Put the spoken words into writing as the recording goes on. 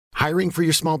Hiring for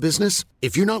your small business?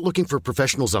 If you're not looking for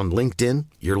professionals on LinkedIn,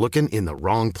 you're looking in the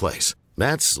wrong place.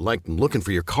 That's like looking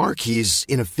for your car keys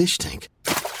in a fish tank.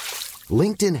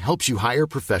 LinkedIn helps you hire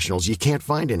professionals you can't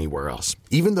find anywhere else,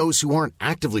 even those who aren't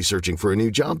actively searching for a new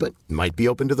job but might be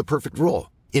open to the perfect role.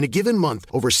 In a given month,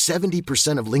 over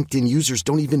 70% of LinkedIn users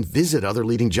don't even visit other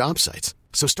leading job sites.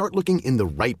 So start looking in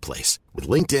the right place. With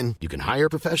LinkedIn, you can hire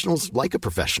professionals like a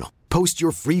professional. Post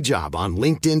your free job on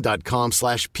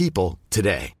linkedin.com/people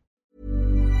today.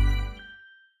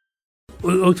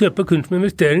 Å kjøpe kunst med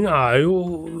investering det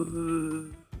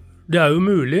er jo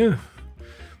mulig,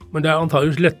 men det er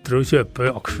antageligvis lettere å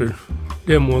kjøpe aksjer.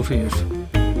 Det må sies.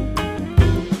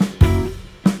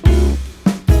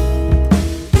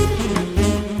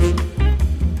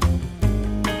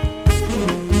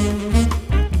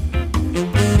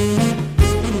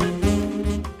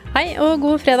 Hei og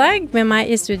god fredag. Med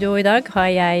meg I studio I dag har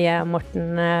jeg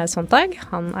Morten Sontag.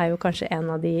 Han jo kanskje en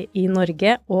av de I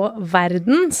Norge og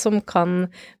verden som kan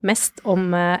mest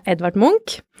om Edvard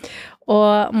Munch.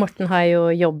 Og Morten har jo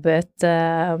jobbet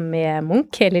med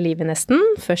Munch hele livet nesten.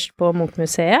 Først på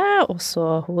Munch-museet,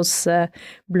 også hos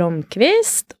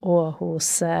Blomqvist og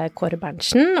hos Kåre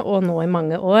Berntsen. Og nå I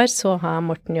mange år så har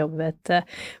Morten jobbet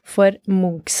for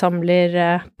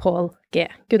Munch-samler Paul G.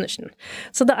 Gundersen.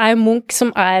 Så det jo Munch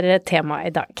som tema I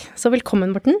dag. Så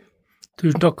velkommen, Morten.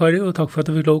 Tusen takk, Kari, og takk for at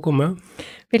jeg fikk lov å komme.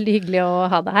 Veldig hyggelig å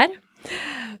ha deg her.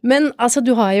 Men altså,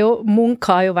 Munch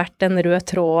har jo vært den røde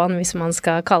tråden, hvis man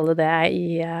skal kalle det,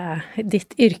 I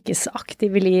ditt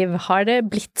yrkesaktive liv. Har det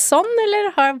blitt sånn,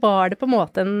 eller var det på en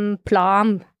måte en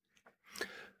plan?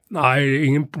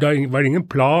 Nei, det var ingen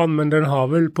plan, men den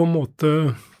har vel på en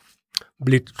måte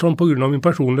blitt sånn på grunn av min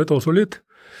personlighet også litt.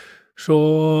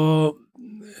 Så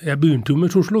jeg begynte jo med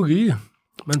sosiologi.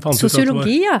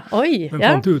 Sosiologi, ja. Oi, men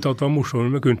fant ut at det var morsommere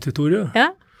med kunsthistorie.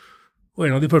 Ja. Og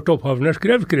en av de første opphavene jeg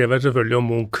skrev jeg selvfølgelig om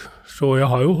Munch. Så jeg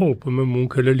har jo holdt på med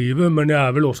Munch hele livet, men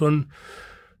jeg vel også en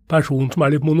person som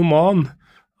litt monoman.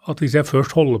 At hvis jeg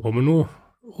først holder på med noe,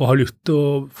 og har lyst til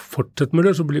å fortsette med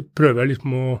det, så prøver jeg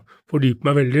liksom å fordype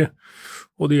meg veldig.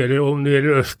 Og om det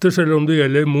gjelder Østers, eller om det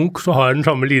gjelder Munch, så har jeg den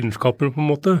samme lidenskapen på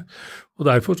en måte. Og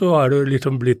derfor så det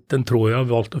liksom blitt en tråd jeg har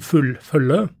valgt å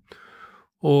følge,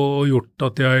 og gjort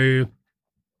at jeg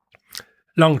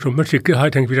langsomt, men sikkert har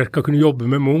jeg tenkt hvis jeg skal kunne jobbe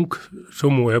med Munch, så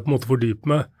må jeg på en måte fordype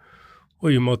meg.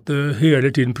 Og I og med at det hele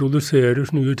tiden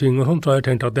produseres nye ting og sånt, så har jeg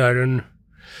tenkt at det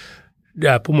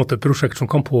på en måte et prosjekt som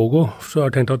kan pågå, så jeg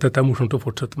har tenkt at dette morsomt å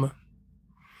fortsette med.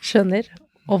 Skjønner.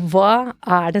 Og hva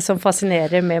det som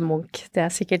fascinerer med Munch?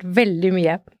 Det sikkert veldig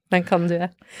mye, men kan du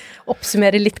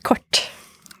oppsummere litt kort?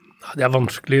 Det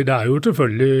vanskelig. Det jo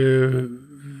selvfølgelig,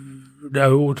 det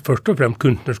jo først og fremst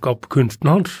kunstnerskap, kunsten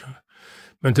hans.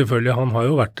 Men selvfølgelig, han har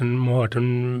jo må ha vært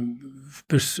en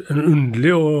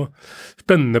underlig og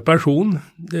spennende person.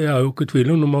 Det jo ikke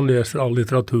tvil om når man leser all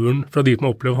litteraturen fra de som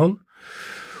har opplevd han.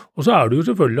 Og så det jo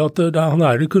selvfølgelig at han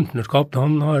et kunstnerskap.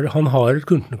 Han har et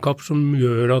kunstnerskap som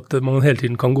gjør at man hele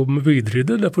tiden kan gå med videre I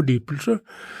det. Det fordypelse.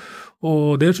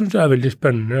 Og det synes jeg veldig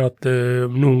spennende at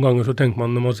noen ganger så tenker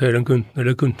man når man ser en kunstner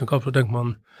eller kunstnerskap, så tenker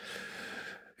man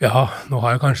ja, nå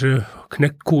har jeg kanskje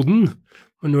knekt koden.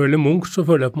 Men når det gjelder Munch så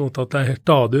føler jeg på en måte at det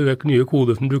stadig vekk nye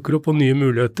koder som dukker opp og nye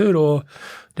muligheter, og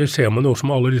det ser man også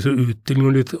med alle disse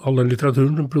utstillingene og all den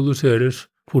litteraturen som produseres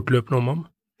fortløpende om ham.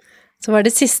 Så var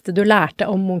det siste du lærte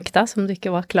om Munch da, som du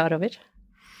ikke var klar over?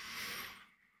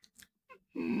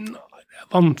 Det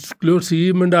vanskelig å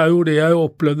si, men det jo det jeg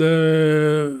opplevde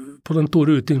på den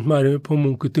store utstillingen som på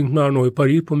Munch-utstillingen som nå I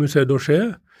Paris, på Musée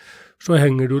d'Orsay. Så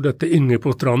henger det jo dette Inger på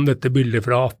stranden, dette bildet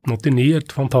fra 1889,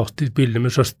 et fantastisk bilde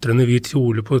med søstrene hvit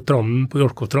kjole på stranden på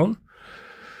Jorkåstrand.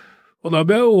 Og da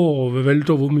ble jeg overveldet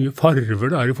over hvor mye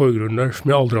farver det I forgrunnen der, som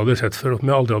jeg aldri hadde sett før, og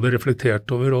som jeg aldri hadde reflektert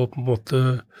over, og på en måte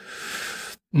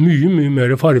mye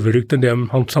mer farverikt enn det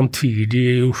han samtidig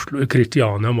I Oslo, I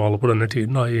Kristiania maler på denne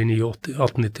tiden, da, I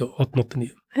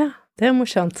 1889. Ja, det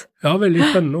morsomt. Ja,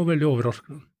 veldig spennende og veldig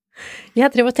overraskende. Jeg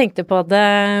drev og tenkte på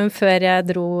det før jeg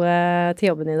dro til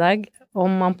jobben I dag, om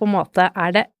man på en måte,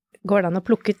 går det an å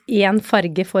plukke ut en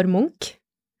farge for Munch?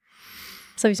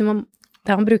 Så hvis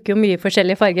han bruker jo mye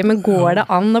forskjellige farger, men går det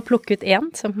an å plukke ut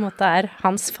en som på en måte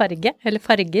hans farge, eller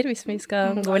farger, hvis vi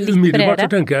skal gå litt bredere? Umiddelbart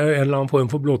så tenker jeg en eller annen form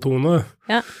for blåtone,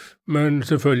 ja. Men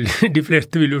selvfølgelig, de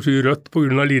fleste vil jo si rødt på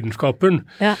grunn av lidenskapen,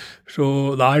 ja. Så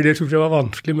nei, det synes jeg var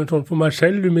vanskelig, men sånn for meg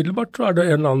selv, umiddelbart så det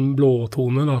en eller annen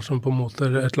blåtone da, som på en måte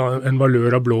en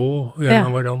valør av blå I en eller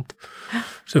annen variant.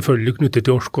 Selvfølgelig knyttet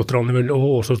til Jorkåstrand og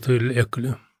også til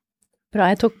Ekely. Bra,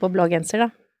 jeg tok på blå genser da.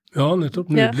 Ja, nettopp,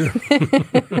 nydelig. Ja.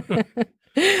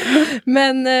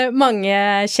 Men mange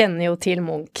kjenner jo til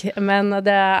Munch, men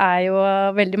det jo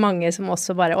veldig mange som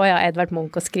også bare, ja, Edvard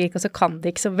Munch og Skrik, og så kan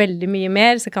det ikke så veldig mye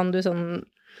mer, så kan du sånn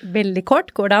veldig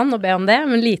kort, går det an å be om det,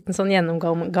 men en liten sånn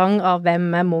gjennomgang av hvem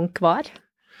Munch var?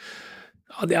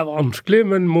 Ja, det vanskelig,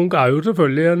 men Munch jo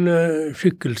selvfølgelig en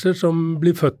skikkelse som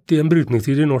blir født i en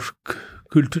brytningstid i norsk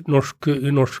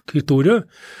historie,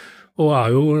 og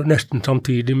jo nesten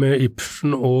samtidig med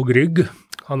Ibsen og Grieg.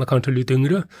 Han kanskje litt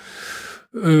yngre.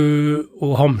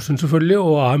 Og Hamsun selvfølgelig,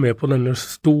 og med på denne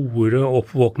store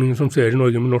oppvåkningen som ser i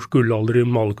Norge med norsk gullalder i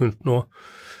malerkunsten også.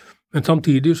 Men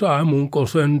samtidig så Munch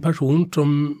også en person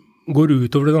som går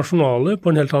utover det nasjonale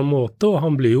på en helt annen måte, og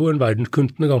han blir jo en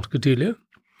verdenskunstner ganske tidlig.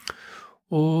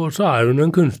 Og så hun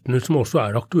en kunstner som også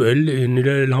aktuell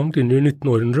langt inn i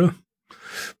 1900-århundre,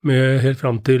 med helt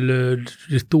fram til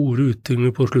de store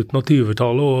utstillingene på slutten av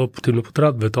 20-tallet og til og med på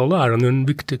 30-tallet han en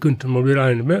viktig kunstner man blir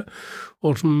regnet med,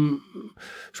 og så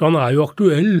han jo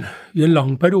aktuell i en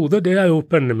lang periode, det jo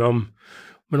spennende med ham.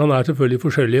 Men han selvfølgelig i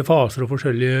forskjellige faser og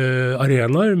forskjellige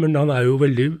arenaer, men han jo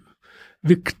veldig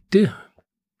viktig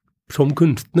som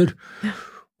kunstner. Ja.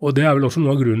 Og det vel også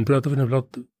noe av grunnen til dette, for eksempel at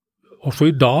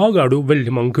også i dag det jo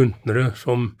veldig mange kunstnere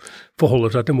som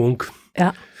forholder seg til Munch.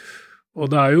 Ja. Og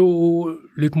det jo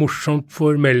litt morsomt,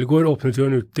 for Melgaard åpnet jo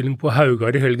en utstilling på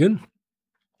Haugar i helgen.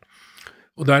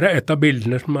 Og der et av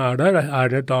bildene som der,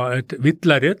 det da et hvitt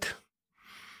lerret,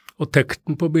 og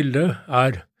teksten på bildet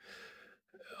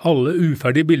alle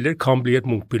uferdige bilder kan bli et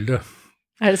Munch-bilde.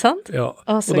 Det sant? Ja,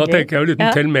 og da tenker jeg jo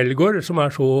litt til Melgaard, som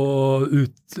så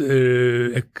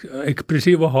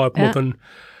ekspressiv og har på en måte en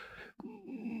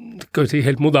skal vi si,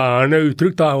 helt moderne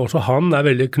uttrykk. Da også han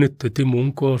veldig knyttet til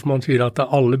Munch, og som han sier at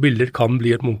alle bilder kan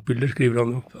bli et Munch-bilde, skriver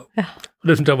han jo. Ja. Og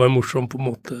det synes jeg var morsomt på en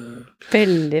måte.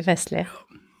 Veldig festlig. Ja.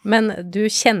 Men du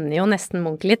kjenner jo nesten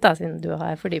Munch litt da, siden du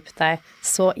har fordypet deg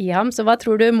så i ham. Så hva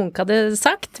tror du Munch hadde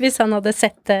sagt hvis han hadde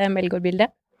sett Melgaard-bildet?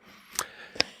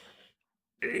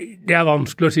 Det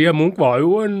vanskelig å si. Munch var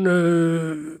jo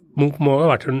Munch må ha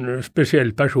vært en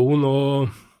spesiell person, og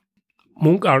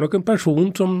Munch nok en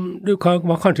person som det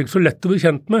var kanskje ikke så lett å bli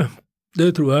kjent med.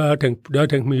 Det tror jeg har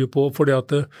tenkt mye på, fordi at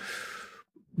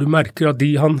du merker at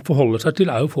de han forholder seg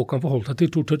til jo folk han forholder seg til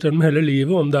stort sett gjennom hele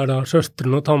livet, om det da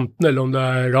søsteren og tanten, eller om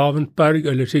det Ravensberg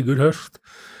eller Sigurd Høst.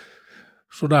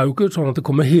 Så det jo ikke sånn at det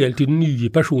kommer hele tiden nye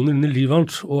personer inn i livet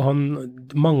hans, og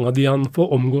mange av de han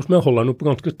får omgås med, holder han på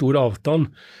ganske stor avstand.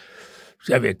 Så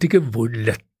jeg vet ikke hvor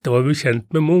lett det var å bli kjent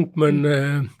med Munch, men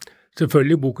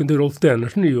selvfølgelig boken til Rolf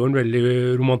Stenersen gir jo en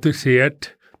veldig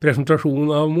romantisert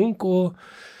presentasjon av Munch,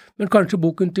 men kanskje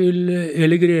boken til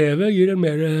Eli Greve gir en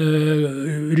mer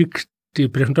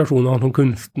riktig presentasjon av han som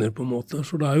kunstner på en måte,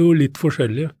 så det jo litt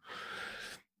forskjellige.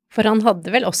 For han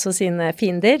hadde vel også sine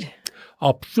fiender?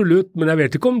 Absolutt, men jeg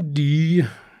vet ikke om de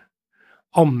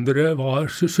andre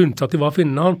syntes at de var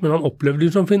fiendene hans, men han opplevde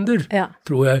de som fiender,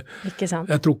 tror jeg. Ikke sant.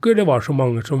 Jeg tror ikke det var så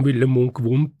mange som ville Munch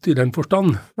vondt i den forstand.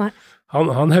 Nei.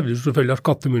 Han hevde selvfølgelig at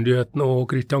skattemyndighetene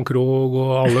og Christian Krogh og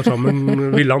alle sammen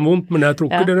ville han vondt, men jeg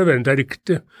tror ikke det nødvendigvis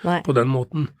riktig på den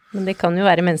måten. Men det kan jo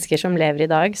være mennesker som lever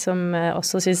i dag, som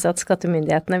også synes at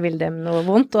skattemyndighetene vil dem noe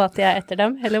vondt, og at de etter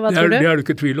dem, eller hva tror du? Det det du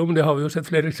ikke tvil om, det har vi jo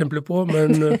sett flere eksempler på,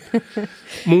 men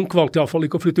Munch valgte i hvert fall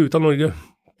ikke å flytte ut av Norge.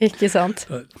 Ikke sant.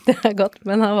 Det godt,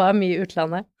 men han var mye i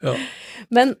utlandet. Ja.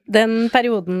 Men den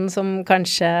perioden som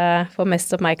kanskje får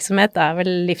mest oppmerksomhet vel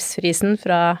livsfrisen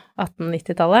fra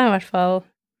 1890-tallet, i hvert fall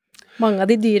mange av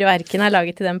de dyre verkene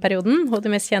laget i den perioden, og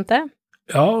de mest kjente.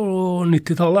 Ja, og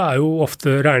 90-tallet jo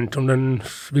ofte regnet som den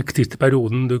viktigste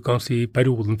perioden, du kan si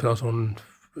perioden fra sånn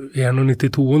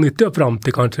 91-92 og frem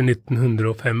til kanskje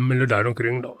 1905 eller der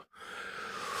omkring da.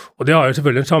 Og det har jo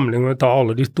selvfølgelig en sammenheng med å ta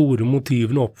alle de store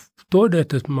motivene oppstår,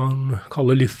 dette som man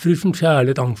kaller livsfrisen,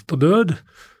 kjærlighet, angst og død.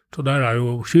 Så der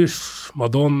jo kyss,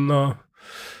 Madonna,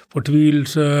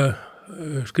 fortvilelse,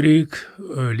 skrik,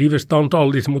 livets stans,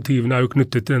 alle disse motivene jo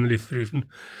knyttet til denne livsfrisen.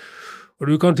 Og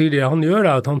du kan si det han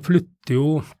gjør at han flytter jo,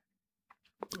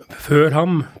 før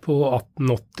ham på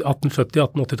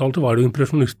 1870-1880-tallet så var det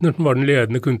impresjonistene som var den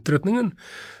ledende kunstretningen,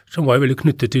 som var veldig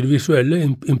knyttet til det visuelle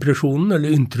impresjonen eller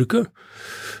inntrykket.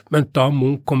 Men da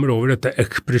Munch kommer over dette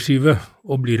ekspressive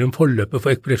og blir en forløper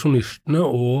for ekspresjonistene,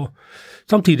 og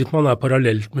samtidig som han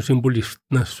parallelt med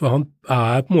symbolistene. Så han på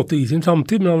en måte i sin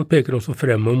samtid, men han peker også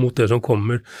fremover mot det som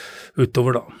kommer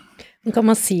utover da. Kan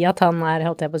man si at han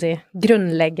holdt jeg på å si,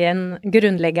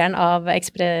 grunnleggeren av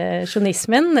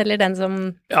ekspresjonismen, eller den som...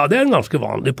 Ja, det en ganske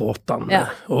vanlig påstand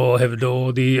å hevde,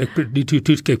 og de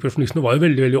tyske ekspresjonistene var jo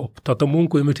veldig, veldig opptatt av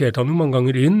Munch, og inviterte han jo mange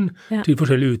ganger inn til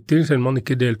forskjellige utstillinger, selv om han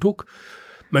ikke deltok.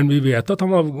 Men vi vet at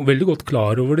han var veldig godt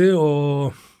klar over det,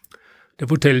 og Det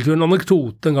fortelles jo en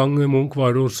anekdote en gang Munch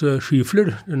var hos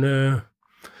Schiefler, denne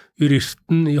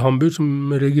juristen i Hamburg som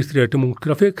registrerte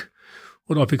Munch-grafikk,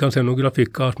 og da fikk han se noe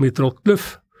grafikk av Smith-Rottluff,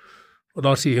 og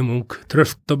da sier Munch,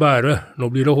 trøst og bære,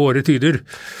 nå blir det hårde tider,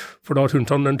 for da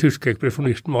syntes han den tyske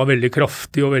ekspresjonisten var veldig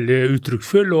kraftig og veldig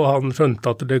uttrykksfull, og han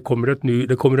skjønte at det kommer et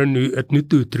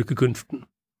nytt uttrykk i kunsten.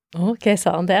 Ok,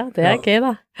 sa han det? Det gøy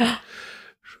da.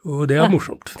 Og det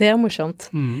morsomt. Det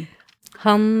morsomt.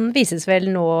 Han vises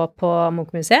vel nå på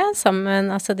Munch-museet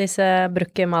sammen, altså disse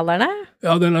brukkemalerne?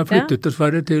 Ja, den flyttet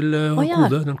dessverre til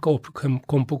Kode. Den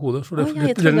kom på Kode. Så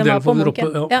jeg trodde den var på Munch.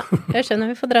 Ja, jeg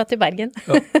skjønner, vi får dra til Bergen.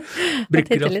 Ja,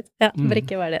 brikker, ja.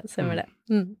 Brikker var det, stemmer det.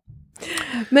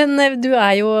 Men du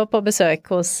jo på besøk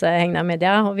hos Hegnar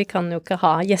Media, og vi kan jo ikke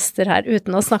ha gjester her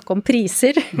uten å snakke om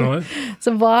priser. Nei.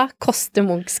 Så hva koster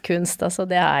Munchs kunst? Altså,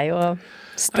 det jo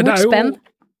stort spenn.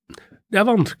 Det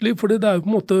vanskelig, for det jo på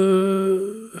en måte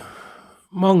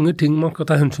mange ting man kan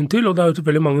ta hensyn til, og det jo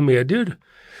selvfølgelig mange medier.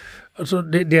 Altså,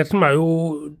 det som jo,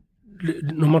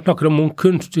 når man snakker om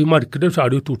Munch-kunst i markedet, så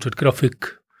det jo stort sett grafikk.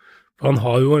 For han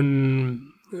har jo en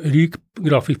rik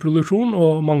grafisk produksjon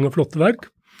og mange flotte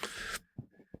verk.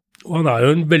 Og han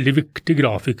jo en veldig viktig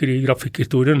grafiker i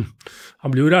grafikkhistorien.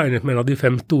 Han blir jo regnet med en av de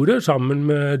 5 store, sammen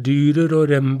med Dürer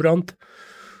og Rembrandt,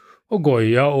 og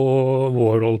Goya og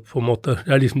Warhol på en måte.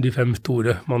 Det liksom de 5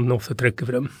 store man ofte trekker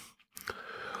frem.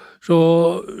 Så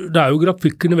det jo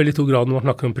grafikken i veldig stor grad når man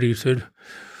snakker om priser.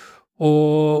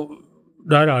 Og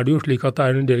der det jo slik at det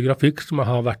en del grafikk som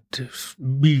har vært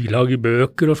bilag i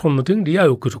bøker og sånne ting. De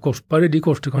jo ikke så kostbare. De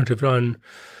koster kanskje fra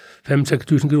 5-6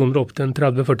 tusen kroner opp til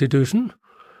 30-40 tusen.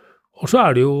 Og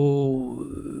så det jo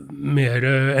mer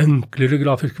enklere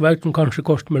grafiske verk som kanskje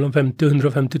koster mellom 50 og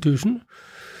 150 tusen.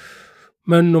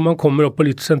 Men når man kommer opp på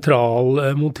litt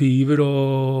sentrale motiver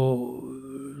og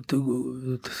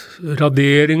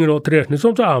raderinger og tresnitt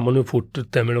sånn, så man jo fort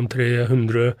det mellom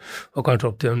 300 og kanskje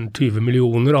opp til 20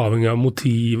 millioner, avhengig av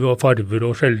motivet og farver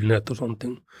og sjeldenhet og sånne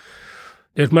ting.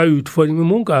 Det som utfordringen med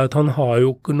Munch at han har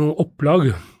jo ikke noe opplag.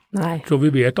 Nei. Så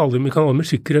vi vet aldri, vi kan aldri med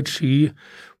sikkerhet si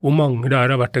hvor mange det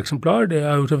av hvert eksemplar. Det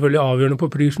jo selvfølgelig avgjørende på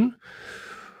prisen.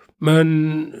 Men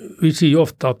vi sier jo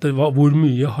ofte at hvor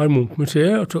mye har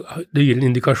Munch-museet, altså det gir en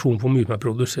indikasjon på hvor mye som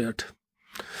produsert.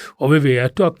 Og vi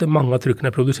vet jo at mange av trykkene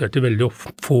produsert i veldig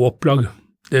få opplag.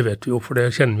 Det vet vi jo, for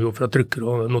det kjenner vi jo fra trykker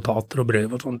og notater og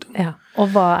brev og sånne ting. Ja,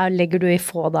 og hva legger du i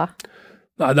få da?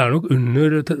 Nei, det nok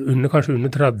kanskje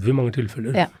under 30 i mange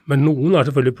tilfeller. Ja. Men noen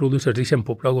selvfølgelig produsert i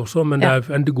kjempeopplag også, men det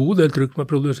en god del trykk som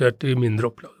produsert i mindre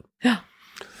opplag. Ja.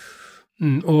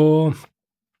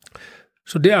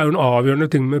 Så det jo en avgjørende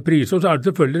ting med priser, og så det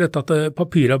selvfølgelig dette at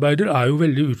papirarbeider jo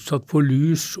veldig utsatt for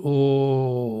lys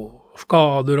og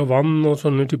skader og vann og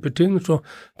sånne typer ting, så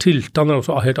tilstand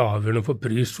også helt avgjørende for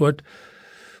pris. Så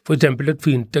for eksempel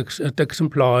et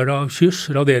eksemplar av Kyss,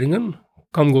 raderingen,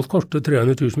 kan godt koste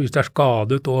 300 000 hvis det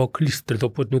skadet og klistret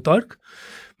opp på et nytt ark,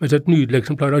 mens et nydelig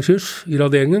eksemplar av Kyss i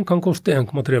raderingen kan koste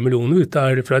 1,3 millioner hvis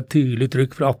det fra et tidlig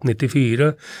trykk fra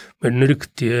 1894 med den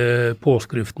riktige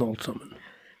påskriften og alt sammen.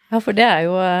 Ja, for det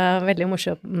jo et veldig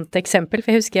morsomt eksempel,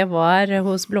 for jeg husker jeg var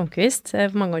hos Blomqvist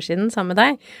for mange år siden sammen med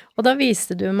deg, og da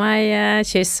viste du meg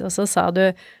Kyss, og så sa du,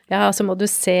 ja, så må du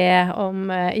se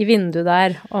i vinduet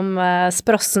der, om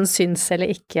sprossen syns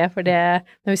eller ikke, for det,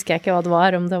 nå husker jeg ikke hva det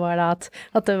var, om det var da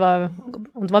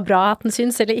om det var bra at den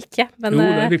syns eller ikke. Men, jo,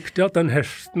 det viktig at den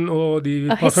hesten og de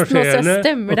passasjerene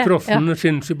og trossen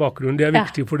syns i bakgrunnen, det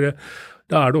viktig, for det,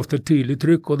 da det ofte et tidlig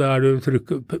trykk, og da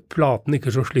platen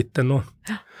ikke så slitt ennå.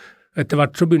 Ja. Etter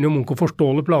hvert så begynner jo Munch å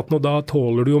forståle platen, og da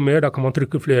tåler du jo mer, da kan man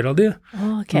trykke flere av de.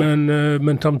 Okay.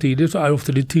 Men samtidig så jo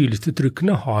ofte de tidligste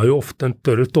trykkene har jo ofte en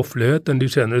større stofflighet enn de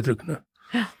senere trykkene.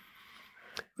 Ja.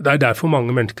 Det derfor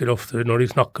mange mennesker ofte, når de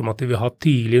snakker om at de vil ha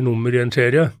tidlige nummer i en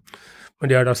serie,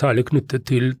 men de da særlig knyttet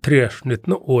til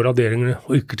tresnittene og raderingene,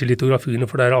 og ikke til litografiene,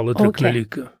 for der alle trykkene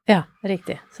like. Ja,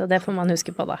 riktig. Så det får man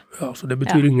huske på da. Ja, så det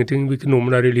betyr ingenting hvilket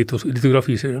nummer i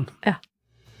litografiserien. Ja.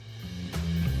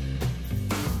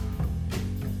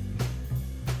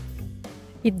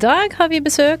 I dag har vi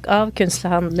besøk av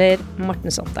kunsthandler Morten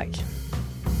Sonntag.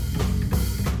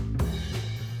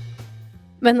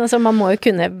 Men altså, man må jo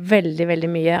kunne veldig, veldig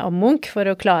mye om Munch for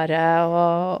å klare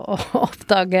å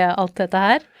oppdage alt dette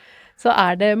her. Så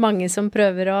det mange som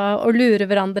prøver å lure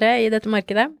hverandre i dette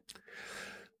markedet?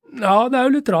 Ja, det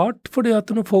jo litt rart, fordi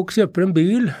at når folk kjøper en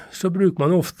bil, så bruker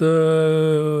man jo ofte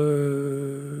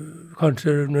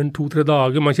kanskje 2-3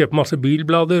 dager, man kjøper masse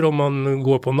bilblader, og man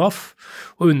går på NAF,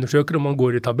 og undersøker om man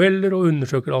går i tabeller, og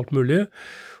undersøker alt mulig,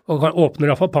 og åpner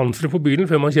i hvert fall panseret på bilen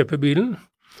før man kjøper bilen,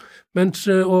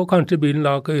 og kanskje bilen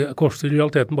da koster i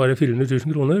realiteten bare 400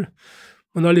 000 kroner.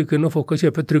 Men allikevel når folk kan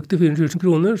kjøpe et trykk til 400 000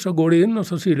 kroner, så går de inn, og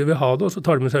så sier de vil ha det, og så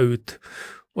tar de med seg ut.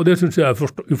 Og det synes jeg er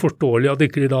uforståelig at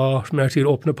ikke de da, som jeg sier,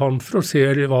 åpner panser og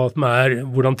ser hva som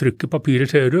hvordan trykket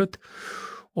papiret ser ut.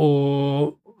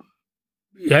 Og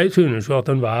jeg synes jo at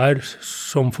enhver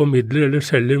som formidler eller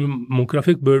selger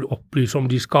Munch-grafikk bør opplyse om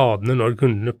de skadene når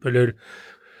kundene eller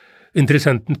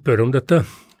interessenten spør om dette.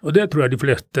 Og det tror jeg de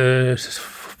fleste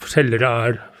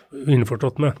selgere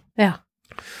innforstått med. Ja.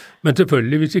 Men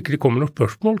selvfølgelig, hvis ikke det kommer noen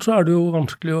spørsmål, så det jo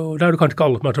vanskelig, og det det kanskje ikke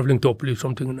alle som så flinke til å opplyse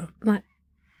om tingene. Nei.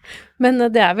 Men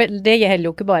det gjelder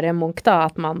jo ikke bare Munch da,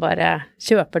 at man bare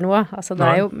kjøper noe. Altså det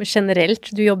jo generelt,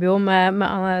 du jobber jo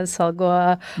med salg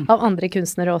av andre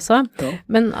kunstnere også. Ja.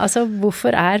 Men altså,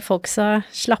 hvorfor folk så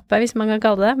slappe, hvis man kan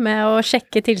kalle det, med å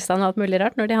sjekke tilstand og alt mulig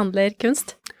rart når de handler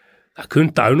kunst?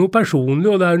 Kunst jo noe personlig,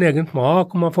 og det jo en egen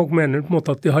smak, og folk mener på en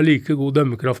måte at de har like god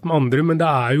dømmekraft med andre, men det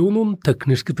jo noen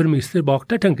tekniske premisser bak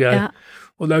der, tenker jeg. Ja.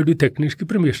 Og det jo de tekniske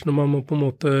premissene man må på en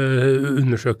måte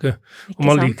undersøke. Om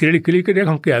man liker eller ikke liker, det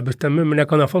kan ikke jeg bestemme, men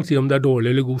jeg kan I hvert fall si om det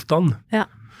dårlig eller god stand. Ja.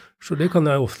 Så det kan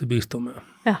jeg ofte bistå med.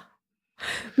 Ja.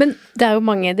 Men det jo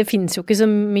mange, det finnes jo ikke så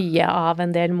mye av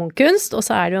en del Munch-kunst, og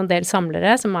så det jo en del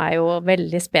samlere som jo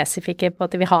veldig spesifikke på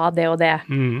at de vil ha det og det.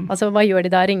 Altså, hva gjør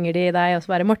de da? Ringer de deg og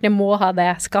så bare, Morten, jeg må ha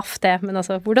det, skaff det. Men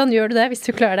altså, hvordan gjør du det hvis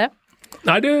du klarer det?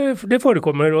 Nei, det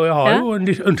forekommer, og jeg har jo en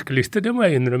ønskeliste, det må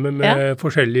jeg innrømme, med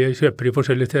forskjellige kjøpere I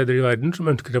forskjellige steder I verden som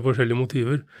ønsker seg forskjellige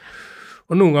motiver.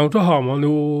 Og noen ganger så har man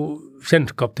jo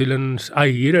kjennskap til en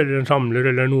eier eller en samler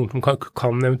eller noen som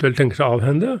kan eventuelt tenke seg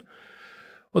avhende.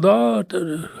 Og da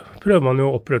prøver man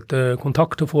jo å opprette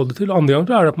kontakt og få det til. Andre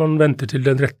ganger så det at man venter til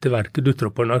den rette verket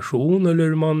dutter opp på en aksjon,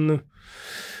 eller man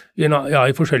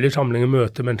I forskjellige samlinger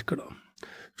møter mennesker da.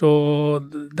 Så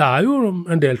det jo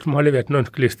en del som har levert en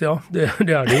ønskeliste, ja. Det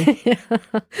det jo.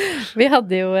 Ja. Vi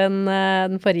hadde jo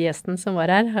den forrige gjesten som var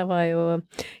her. Han var jo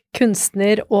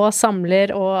kunstner og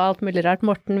samler og alt mulig rart.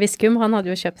 Morten Viskum, han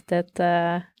hadde jo kjøpt et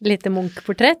lite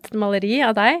Munch-portrett, et maleri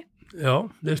av deg. Ja,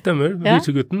 det stemmer.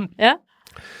 Visegutten. Ja.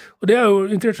 Og det jo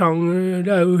interessant,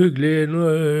 det jo hyggelig.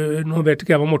 Nå vet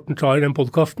ikke jeg hva Morten sa I den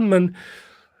podcasten, men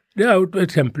det jo et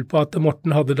eksempel på at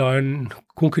Morten hadde da en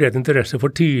konkret interesse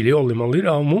for tidlig oljemaler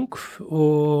av Munch,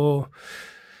 og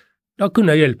da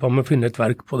kunne jeg hjelpe ham med å finne et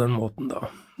verk på den måten da.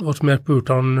 Og som jeg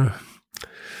spurte han,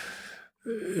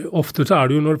 ofte så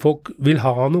det jo når folk vil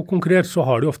ha noe konkret, så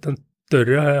har de ofte en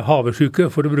større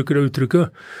havesyke, for å bruke det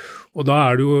uttrykket, og da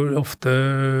det jo ofte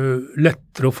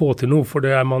lettere å få til noe, for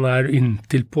man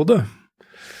inntil på det.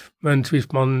 Men hvis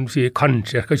man sier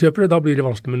kanskje jeg skal kjøpe det, da blir det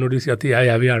vanskelig, men når de sier at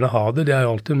jeg vil gjerne ha det, det jo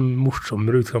alltid en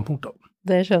morsommere utgangspunkt da.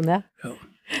 Det skjønner jeg. Ja.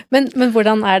 Men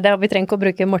hvordan det, og vi trenger ikke å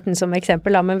bruke Morten som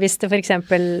eksempel da, men hvis det for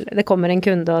eksempel, det kommer en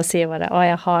kunde og sier bare,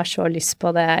 jeg har så lyst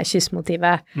på det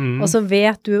kyssmotivet, og så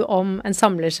vet du om en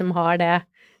samler som har det,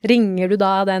 ringer du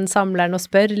da den samleren og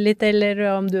spør litt, eller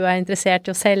om du interessert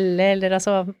I å selge, eller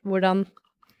altså, hvordan...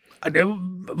 Det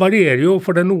varierer jo,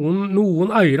 for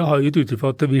noen eiere har gitt uttrykk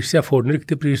for at hvis jeg får den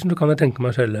riktige prisen, så kan jeg tenke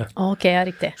meg å selge. Ok, ja,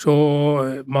 riktig. Så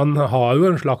man har jo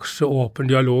en slags åpen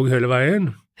dialog hele veien.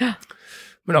 Ja.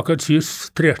 Men akkurat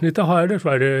tresnittet har jeg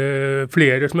dessverre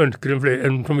flere som ønsker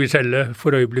enn som vil selge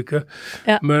for øyeblikket.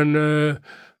 Ja. Men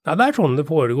det sånn det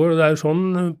foregår, og det jo sånn,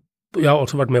 jeg har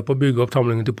også vært med på å bygge opp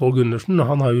samlingen til Paul Gundersen,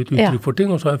 og han har jo et uttrykk for ting,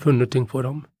 og så har jeg funnet ting for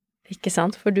ham. Ikke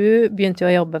sant, for du begynte jo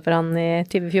å jobbe for han I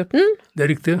 2014. Det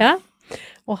riktig. Ja,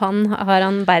 og har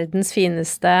han verdens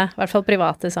fineste, I hvert fall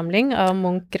private samling av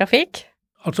Munch-grafikk.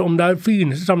 Altså om det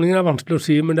fineste samlingen vanskelig å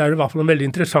si, men det I hvert fall en veldig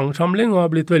interessant samling, og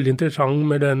har blitt veldig interessant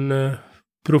med den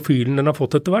profilen den har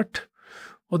fått etter hvert.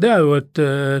 Og det jo et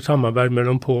samarbeid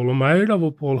mellom Paul og meg, da,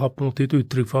 hvor Paul har på en måte gitt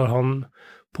uttrykk for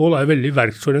Paul veldig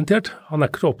verksorientert. Han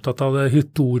ikke så opptatt av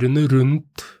historiene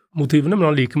rundt motivene,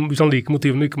 men hvis han liker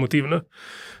motivene, ikke motivene.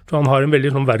 Så han har en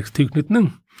veldig sånn verkstilknytning,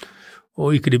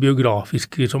 og ikke de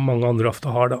biografiske som mange andre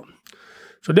ofte har da.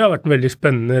 Så det har vært en veldig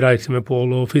spennende reise med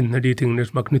Paul å finne de tingene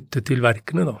som knyttet til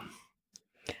verkene da.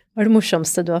 Hva det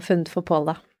morsomste du har funnet for Paul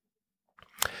da?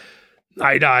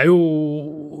 Nei, det jo...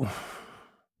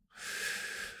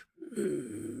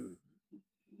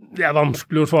 Det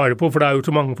vanskelig å svare på, for det jo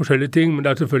så mange forskjellige ting, men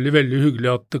det selvfølgelig veldig hyggelig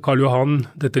at Karl Johan,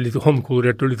 dette litt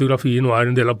håndkolorerte litografi, nå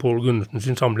en del av Paul Gundersen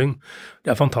sin samling.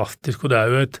 Det fantastisk, og det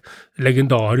jo et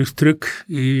legendarisk trykk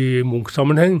I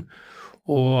Munch-sammenheng,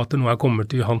 og at det nå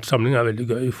kommet I hans samling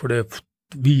veldig gøy, for det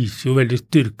viser jo veldig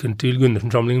styrken til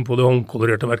Gundersen-samlingen på de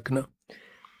håndkolorerte verkene.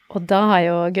 Og da har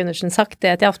jo Gundersen sagt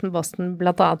det til Aftenposten,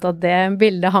 blant annet at det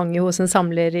bildet hang jo hos en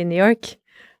samler I New York,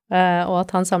 og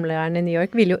at han samleren I New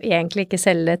York ville jo egentlig ikke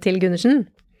selge til Gundersen.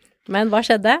 Men hva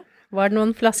skjedde? Var det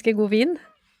noen flasker god vin?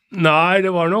 Nei,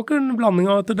 det var nok en blanding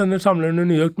av at denne samleren i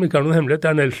New York, som ikke er noen hemmelighet, det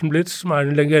er Nelson Blitz, som er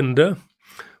en legende,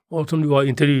 og som du har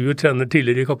intervjuet trener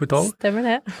tidligere i Kapital. Stemmer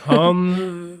det.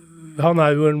 Han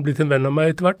er jo blitt en venn av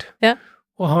meg etter hvert. Ja.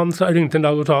 Og han ringte en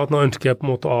dag og sa at nå ønsker jeg på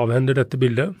en måte å avhende dette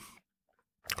bildet.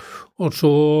 Og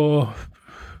så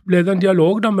ble det en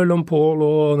dialog da mellom Paul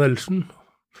og Nelson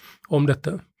om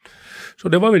dette. Så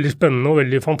det var veldig spennende og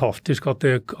veldig fantastisk at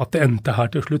det endte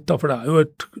her til slutt, da, for det er jo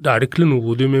det er et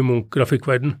klenodium i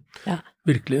Munch-grafikkverden. Ja.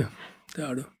 Virkelig, det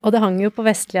er det. Og det hang jo på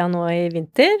Vestlia nå i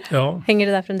vinter. Ja.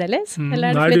 Henger det der fremdeles?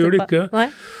 Eller nei, det gjør det ikke.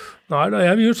 Nei, da,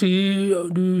 jeg vil jo si,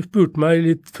 du spurte meg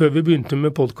litt før vi begynte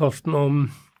med podcasten om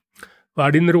hva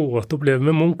er din råeste opplevelse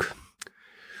med Munch?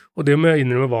 Og det må jeg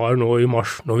innrømme var nå i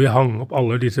mars, når vi hang opp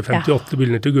alle disse 58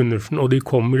 bildene til Gundersen, og de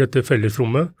kom i dette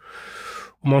fellesrommet,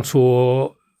 og man så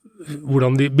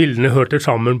hvordan de bildene hørte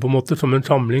sammen på en måte som en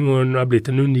samling, og den er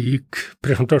blitt en unik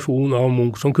presentasjon av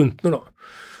Munch som kunstner da.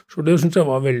 Så det synes jeg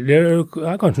var veldig, det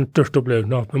er kanskje den største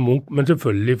opplevelsen av med Munch, men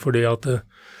selvfølgelig fordi at det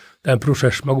er en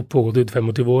prosess som har pågått i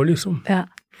 25 år liksom. Ja.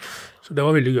 Så det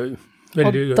var veldig gøy.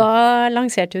 Veldig og da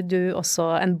lanserte jo du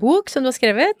også en bok som du har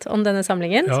skrevet om denne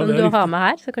samlingen, som du har med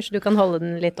her, så kanskje du kan holde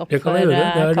den litt opp for kamera.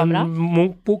 Det er en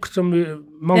Munch-bok som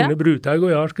Magne Bruthaug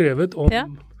og jeg har skrevet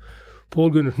om Paul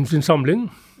Gundersen sin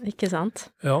samling. Ikke sant?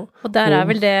 Ja. Og der er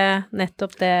vel det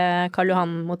nettopp det Karl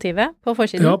Johan-motivet på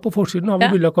forsiden? Ja, på forsiden har vi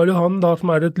bildet av Karl Johan, da,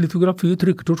 som er et litografi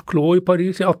trykket hos Clos i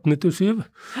Paris i 1897,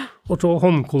 og så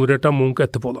håndkolorert av Munch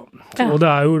etterpå da. Og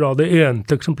det er jo da det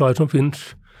eneste eksemplaret som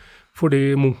finnes,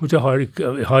 fordi Munch-museet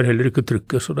har heller ikke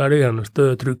trykket, så det er det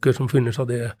eneste trykket som finnes av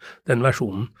den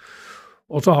versjonen.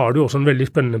 Og så har du også en veldig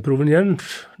spennende proveniens,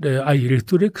 det er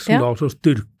eierhistorikk, som da også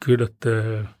styrker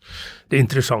det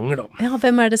interessante da. Ja,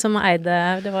 hvem er det som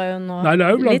eide? Det var jo noe Nei, det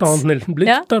er jo blant annet Nelson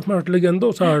Blitz, der som har vært legende,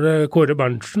 og så er det Kåre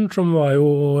Berntsen, som var jo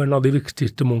en av de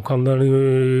viktigste Munch-handlerne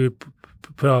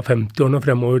fra 50-årene og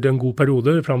fremover til en god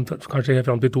periode, kanskje helt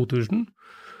frem til 2000.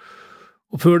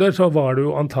 Og før det så var det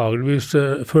jo antageligvis,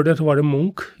 før det så var det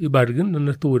Munch i Bergen,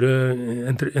 denne store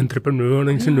entreprenøren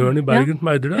og ingeniøren i Bergen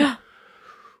som eide det.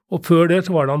 Og før det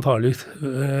så var det antageligvis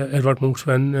Edvard Munchs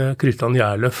venn Christian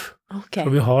Gjerløf. Okay.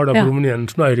 Så vi har da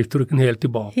proveniensen og eierhistorikken helt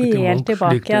tilbake til Munch. Helt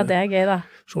tilbake, det er gøy da.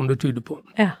 Som det tyder på.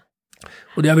 Ja.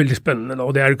 Og det er veldig spennende da,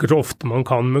 og det er ikke så ofte man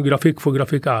kan med grafikk, for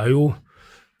grafikk er jo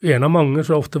en av mange,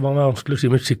 så ofte var det vanskelig å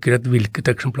si med sikkerhet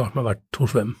hvilket eksemplar som har vært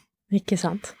hos hvem. Ikke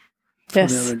sant. Yes. Så det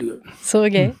er veldig gøy. Så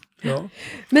gøy. Ja.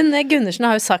 Men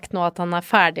Gundersen har jo sagt nå at han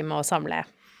er ferdig med å samle.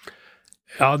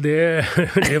 Ja, det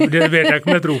vet jeg ikke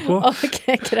om jeg tror på. Ok,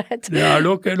 greit. Det er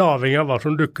nok avhengig av hva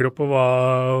som dukker opp, og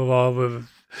hva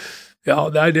ja,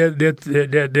 det vet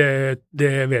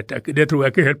jeg ikke. Det tror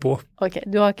jeg ikke helt på. Ok,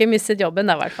 du har ikke mistet jobben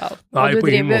da i hvert fall. Nei, og du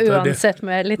på ingen måte. driver uansett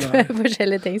med litt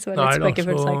forskjellige ting som er litt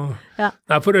spøkefullt sagt. Ja.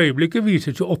 Nei, for øyeblikket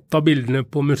vises jo 8 av bildene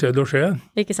på Musée d'Orsay.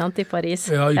 Ikke sant, i Paris.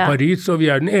 Ja, i Paris, og vi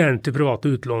er den eneste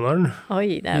private utlåneren.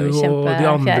 Oi, det er jo kjempefjerde. Og de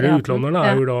andre utlånerne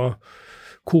er jo da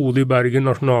Kode i Bergen,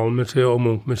 Nasjonalmuseet og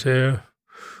Munch-museet,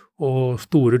 og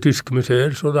store tyske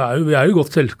museer, så vi er jo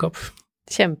godt selskap.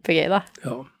 Kjempegøy da.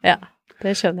 Ja,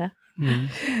 det skjønner jeg.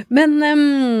 Men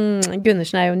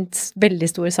Gundersen er jo en veldig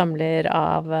stor samler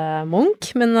av Munch,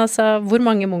 men altså, hvor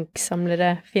mange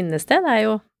Munch-samlere finnes det? Det er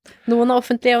jo noen er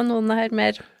offentlige, og noen er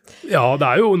mer Ja, det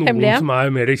er jo noen hemmelige. Som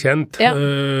er mer kjent,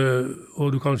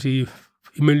 og du kan si,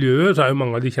 i miljøet så er jo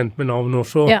mange av de kjent med navn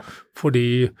også,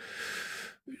 fordi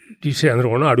de senere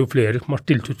årene er det jo flere som har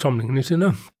stilt ut samlingene sine.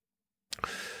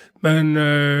 Men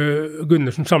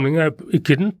Gundersens samling er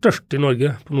ikke den største i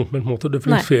Norge på noen måte. Det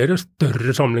finnes flere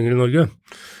større samlinger i Norge.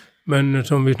 Men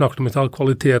som vi snakket om i dag,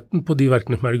 kvaliteten på de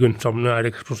verkene som er i Gundersen-samlingen er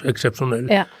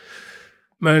eksepsjonell. Ja.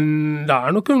 Men det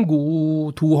er nok en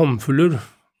god 2 håndfuller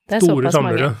store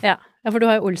samlere. Ja, for du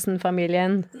har jo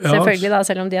Olsen-familien, selvfølgelig da,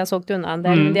 selv om de har solgt unna en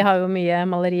del, men de har jo mye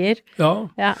malerier. Ja,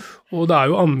 og det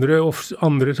er jo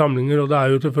andre samlinger, og det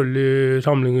er jo selvfølgelig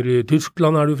samlinger i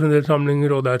Tyskland, er det jo fremdeles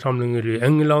samlinger, og det er samlinger i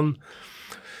England,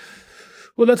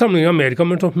 og det er samlinger i Amerika,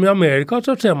 men som i Amerika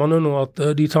så ser man jo nå at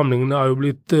de samlingene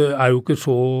er jo ikke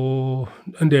så,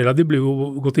 en del av de blir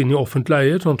jo gått inn i offentlig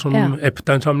eie, sånn som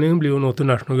Epstein-samlingen blir jo nå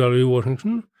til National Gallery i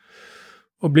Washington.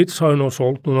 Og Blitz har jo nå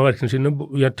solgt noen av verkene sine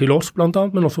til oss blant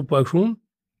annet, men også på auksjon.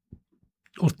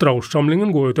 Og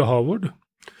Strauss-samlingen går jo til Harvard.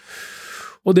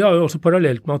 Og det er jo også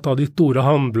parallelt med at da de store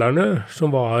handlerne som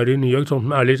var i New York, sånn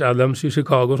som Alice Adams i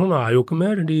Chicago, sånn er jo ikke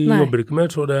mer. De jobber ikke mer,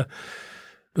 så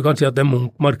du kan si at det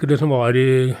Munch-markedet som var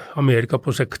i Amerika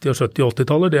på 60-, 70- og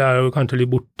 80-tallet, det er jo kanskje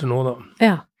litt borte nå da.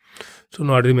 Ja. Så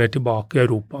nå er de mer tilbake i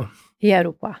Europa. I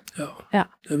Europa. Ja,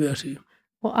 det vil jeg si.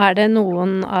 Og er det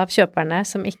noen av kjøperne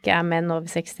som ikke er menn over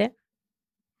 60?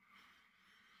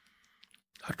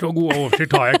 Så god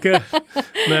oversikt har jeg ikke,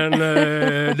 men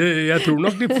jeg tror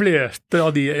nok de fleste av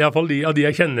de, I hvert fall de av de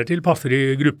jeg kjenner til, passer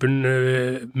I gruppen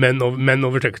menn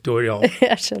over 60 år, ja.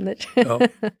 Jeg skjønner. Ja.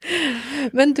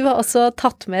 Men du har også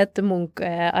tatt med et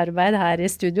Munch-arbeid her I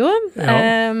studio,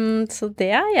 så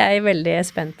det jeg veldig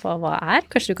spent på hva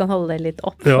Kanskje du kan holde det litt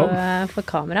opp for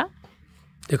kamera?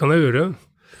 Det kan jeg gjøre.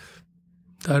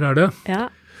 Der det. Ja,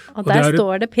 og der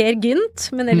står det Per Gynt,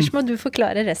 men ellers må du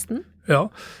forklare resten. Ja,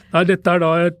 nei, dette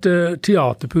da et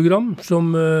teaterprogram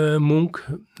som Munch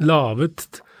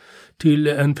lavet til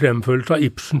en fremførelse av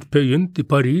Ibsens Per Gynt I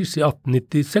Paris I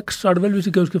 1896, det vel, hvis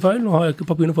ikke jeg husker feil, nå har jeg ikke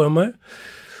papirene foran meg.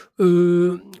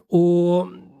 Og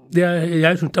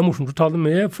jeg synes det morsomt å ta det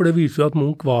med, for det viser jo at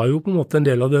Munch var jo på en måte en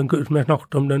del av den, som jeg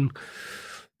snakket om,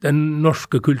 den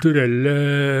norske kulturelle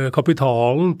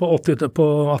kapitalen på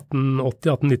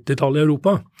 1880-1890-tallet I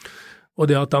Europa. Og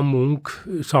det at da Munch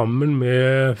sammen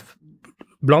med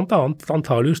blant annet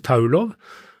antageligvis Taulov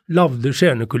lavde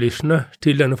scenekulissene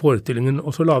til denne forestillingen,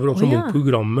 og så laver også Munch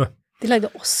programmet. De lagde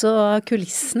også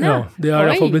kulissene? Ja, det har I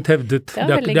hvert fall blitt hevdet. Det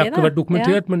har ikke vært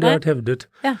dokumentert, men det har vært hevdet.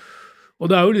 Ja. Og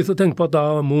det jo litt å tenke på at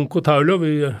da Munch og Taulov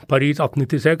I Paris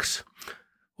 1896,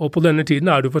 og på denne tiden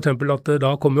det jo for eksempel at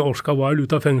da kom jo Oscar Wilde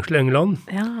ut av fengsel I England,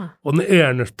 og den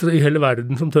eneste I hele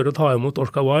verden som tør å ta imot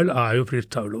Oscar Wilde jo Fritz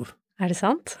Taulov. Det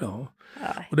sant? Ja.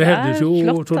 Og det hevdes jo,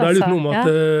 flott, så det litt noe med at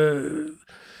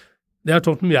det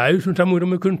sånn som jeg synes moro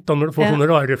med kunst, da, når det får sånne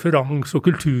rare referanse og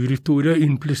kulturhistorie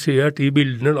implisert I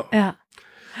bildene. Da. Ja.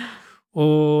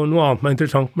 Og noe annet som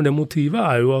interessant med det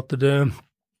motivet jo at det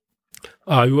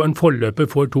jo en forløper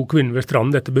for To kvinner ved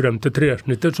stranden, dette berømte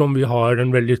tresnittet som vi har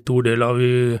en veldig stor del av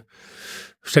I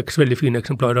 6 veldig fine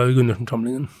eksemplarer av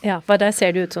Gundersen-samlingen. Ja, for der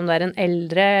ser det ut som det en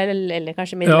eldre, eller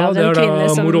kanskje middelalderen kvinne som... Ja,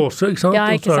 det da Morose, ikke sant? Ja,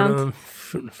 ikke sant?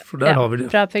 For der har vi det.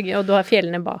 Og du har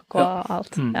fjellene bak og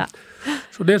alt. Ja.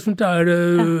 Så det synes jeg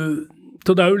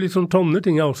så det jo litt sånn sånne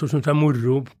ting jeg også synes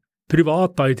moro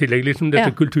privat da, I tillegg, liksom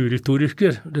dette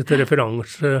kulturhistoriske, dette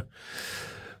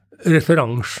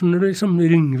referansene, liksom,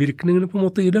 ringvirkningene på en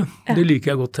måte I det. Det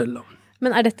liker jeg godt til da.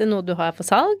 Men dette noe du har for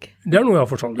salg? Det noe jeg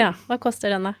har for salg. Ja, hva koster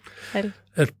denne?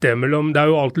 Det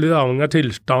jo alltid litt avhengig av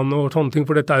tilstand og sånne ting,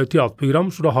 for dette jo et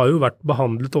teaterprogram, så det har jo vært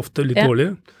behandlet ofte litt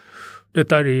dårlig.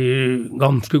 Dette I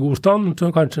ganske god stand,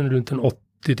 så kanskje rundt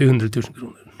 80 til 100 000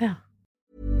 kroner. Ja.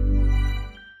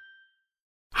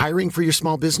 Hiring for your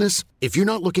small business? If you're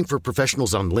not looking for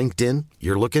professionals on LinkedIn,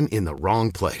 you're looking in the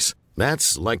wrong place.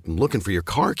 That's like looking for your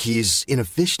car keys in a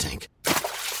fish tank.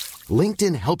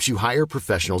 LinkedIn helps you hire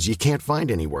professionals you can't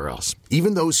find anywhere else,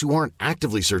 even those who aren't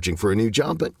actively searching for a new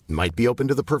job but might be open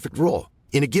to the perfect role.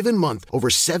 In a given month, over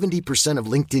 70% of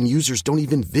LinkedIn users don't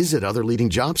even visit other leading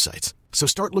job sites. So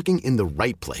start looking in the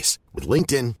right place. With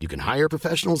LinkedIn, you can hire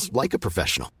professionals like a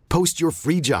professional. Post your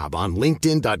free job on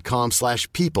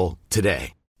linkedin.com/people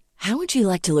today. How would you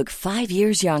like to look 5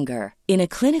 years younger? In a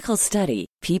clinical study,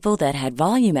 people that had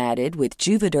volume added with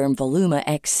Juvederm Voluma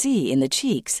XC in the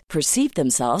cheeks perceived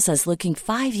themselves as looking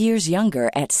 5 years younger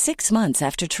at 6 months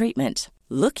after treatment.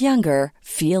 Look younger,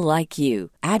 feel like you.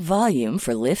 Add volume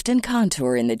for lift and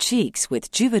contour in the cheeks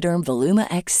with Juvederm Voluma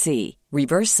XC.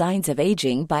 Reverse signs of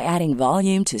aging by adding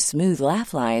volume to smooth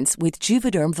laugh lines with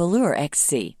Juvederm Volure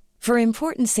XC. For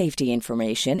important safety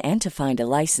information and to find a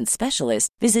licensed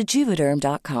specialist, visit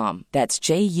Juvederm.com. That's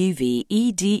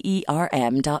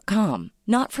JUVEDERM.com.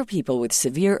 Not for people with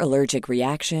severe allergic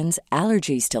reactions,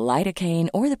 allergies to lidocaine,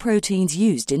 or the proteins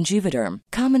used in Juvederm.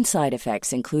 Common side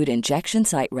effects include injection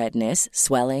site redness,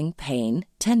 swelling, pain,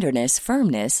 tenderness,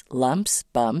 firmness, lumps,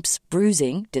 bumps,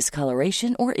 bruising,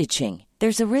 discoloration, or itching.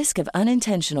 There's a risk of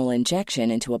unintentional injection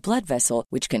into a blood vessel,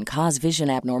 which can cause vision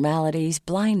abnormalities,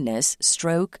 blindness,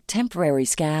 stroke, temporary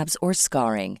scabs, or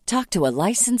scarring. Talk to a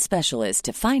licensed specialist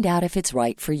to find out if it's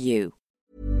right for you.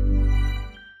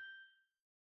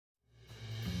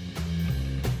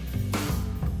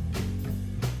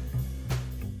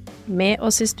 Med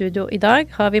oss I studio I dag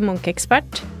har vi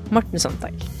Munch-ekspert Morten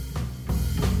Sonntag.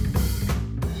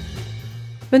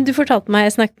 Men du fortalte meg,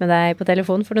 jeg snakket med deg på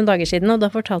telefon for noen dager siden, og da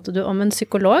fortalte du om en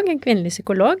psykolog, en kvinnelig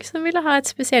psykolog, som ville ha et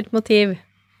spesielt motiv.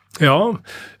 Ja,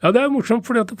 det morsomt,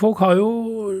 fordi at folk har jo,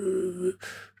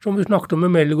 som vi snakket om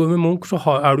med Melgaard og med Munch, så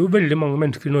det jo veldig mange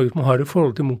mennesker I Norge som har et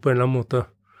forhold til Munch på en eller annen måte.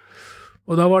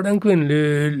 Og da var det en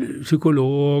kvinnelig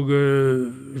psykolog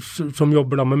som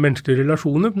jobber da med menneskelige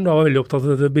relasjoner, som da var veldig opptatt av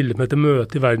dette bildet med dette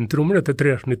møte I verdensrommet, dette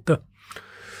tresnittet.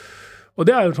 Og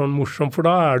det jo sånn morsomt, for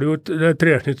da det jo et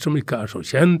tresnitt som ikke så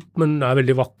kjent, men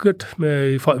veldig vakkert,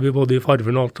 både I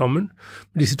farven og alt sammen,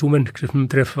 med disse to mennesker som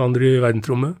treffer hverandre I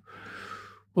verdensrommet.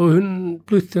 Og hun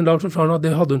plutselig en dag så sa hun at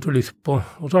det hadde hun så lyst på.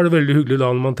 Og så det veldig hyggelig da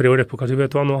når man 3 år etterpå kan si,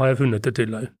 vet du hva, nå har jeg funnet det til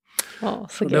deg.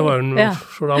 Så det var hun,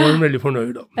 så da var hun veldig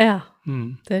fornøyd da. Ja,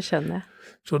 det skjønner jeg.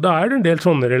 Så det en del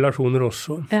sånne relasjoner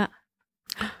også. Ja.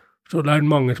 Så det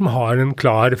mange som har en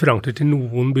klar referanse til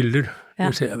noen bilder.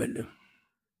 Det ser jeg veldig.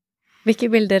 Hvilke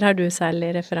bilder har du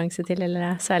særlig referanse til,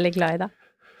 eller særlig glad i da?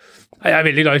 Jeg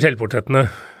veldig glad i selvportrettene.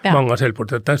 Mange av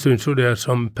selvportrettene. Jeg synes jo det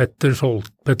som Petter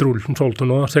Olsen solgte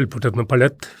nå, selvportrett med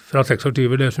palett fra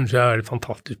 26, det synes jeg et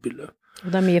fantastisk bilde. Og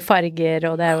det mye farger,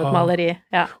 og det jo et maleri.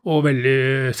 Ja. Og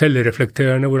veldig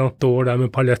selvreflekterende, hvor han står der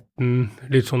med paletten,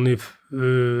 litt sånn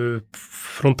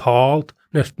frontalt,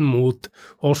 nesten mot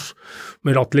oss,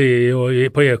 med atelier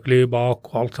og på Ekeli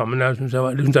bak og alt sammen. Det synes jeg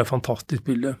et fantastisk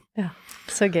bilde. Ja,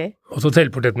 så gøy. Og så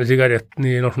selvportrett med sigaretten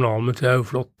i Nasjonalmuseet jo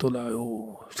flott, og det jo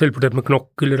selvportrett med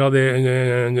knokler av det,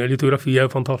 litografi jo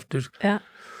fantastisk. Ja.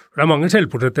 Det mange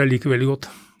selvportretter jeg liker veldig godt,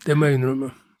 det må jeg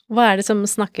innrømme. Hva det som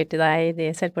snakker til deg i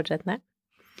de selvportrettene?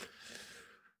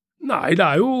 Nei, det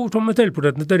jo som med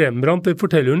selvportrettene til Rembrandt, det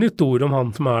forteller jo en historie om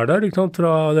han som der, ikke sant?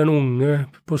 Fra den unge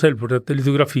på selvportrettet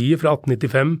litografiet fra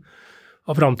 1895,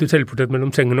 og frem til selvportrett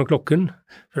mellom sengen og klokken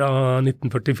fra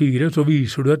 1944, så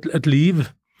viser du et liv.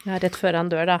 Ja, rett før han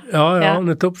dør da. Ja,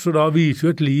 nettopp, så da viser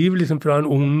du et liv liksom fra en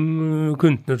ung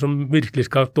kunstner som virkelig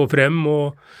skal stå frem,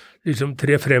 og liksom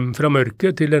tre frem fra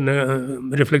mørket til denne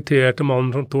reflekterte mannen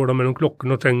som står da mellom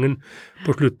klokken og sengen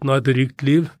på slutten av et rikt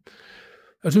liv.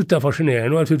 Jeg synes det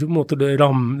fascinerende, og jeg synes på en måte det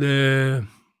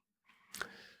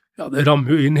rammer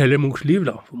jo inn hele Munchs liv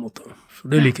da, på en måte. Så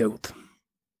det liker jeg godt.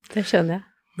 Det skjønner jeg.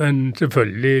 Men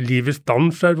selvfølgelig, livets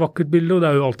dans et vakkert bilde, og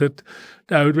det jo alltid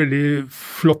det jo et veldig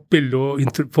flott bilde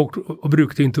å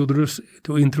bruke til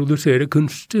å introdusere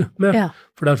kunst med. Ja.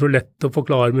 For det så lett å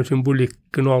forklare med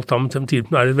symbolikken og alt sammen, samtidig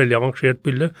som det et veldig avansert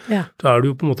bilde. Ja. Så det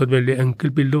jo på en måte et veldig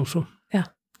enkelt bilde også. Ja.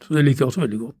 Så det liker jeg også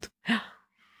veldig godt. Ja.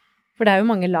 For det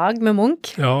jo mange lag med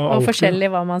Munch, og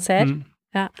forskjellig hva man ser.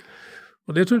 Ja.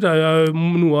 Og det synes jeg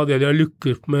noe av det de har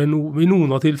lykkes med i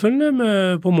noen av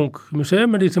tilfellene på Munch-museet,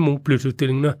 med disse Munch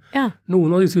Plus-utstillingene. Ja.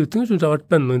 Noen av disse utstillingene synes jeg har vært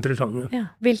spennende og interessante. Ja.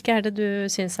 Hvilke det du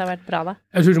synes har vært bra da?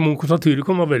 Jeg synes Munch og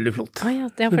Satyricon var veldig flott. Ja,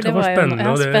 for det var jo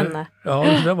spennende.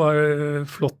 Det var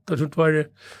flott. Jeg synes det var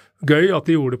gøy at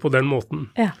de gjorde det på den måten.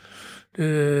 Ja.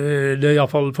 Det i alle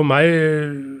fall for meg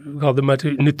hadde meg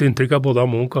et nytt inntrykk av både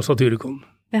av Munch og Satyricon.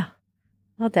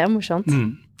 Ja, det morsomt.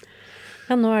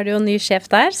 Ja, nå det jo en ny sjef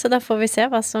der, så da får vi se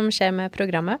hva som skjer med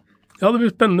programmet. Ja, det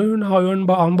blir spennende. Hun har jo en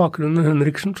annen bakgrunn enn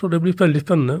Henriksen, så det blir veldig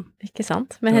spennende. Ikke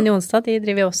sant? Men Henny Jonstad, de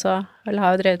driver jo også, eller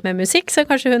har jo drevet med musikk, så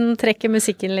kanskje hun trekker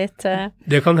musikken litt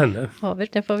det kan hende. Over.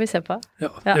 Det får vi se på. Ja,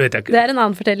 det vet jeg ikke. Det en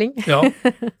annen fortelling. Ja.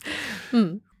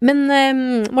 Men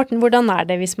Morten, hvordan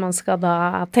det hvis man skal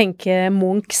da tenke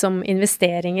Munch som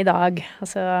investering i dag?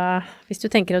 Altså, hvis du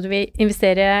tenker at du vil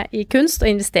investere i kunst og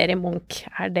investere i Munch,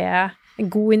 det en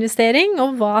god investering,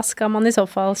 og hva skal man i så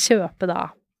fall kjøpe da?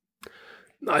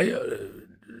 Nei,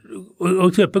 å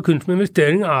kjøpe kunst med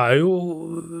investering jo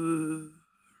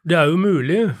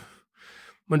mulig,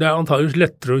 men det antageligvis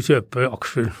lettere å kjøpe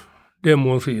aksjer. Det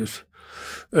må sies.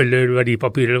 Eller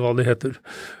verdipapir, eller hva det heter.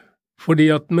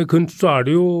 Fordi at med kunst så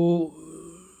det jo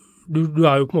du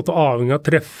jo på en måte avhengig av å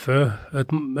treffe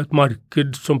et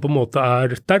marked som på en måte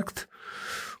sterkt.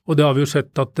 Og det har vi jo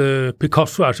sett at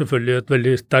Picasso selvfølgelig et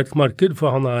veldig sterkt marked,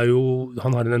 for han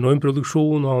har en enorm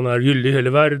produksjon, og han gyldig i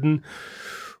hele verden.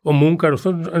 Og Munch har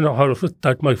også et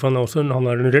sterkt marked, for han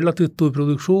har en relativt stor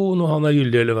produksjon, og han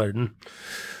gyldig i hele verden.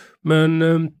 Men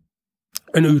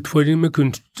en utfordring med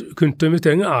kunst og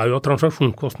investeringer jo at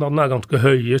transaksjonskostnadene ganske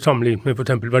høye sammenlignet med for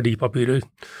eksempel verdipapirer,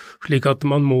 slik at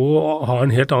man må ha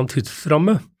en helt annen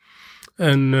tidsramme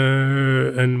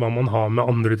enn hva man har med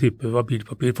andre typer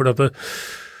verdipapir. For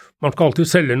man skal alltid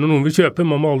selge når noen vil kjøpe,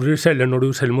 man må aldri selge når du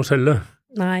selv må selge.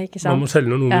 Nei, ikke sant. Man må selge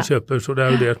når noen vil kjøpe, så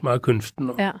det jo det som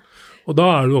kunsten. Ja. Og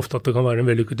da det jo ofte at det kan være en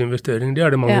vellykket investering,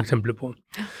 det det mange eksempler på.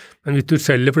 Men hvis du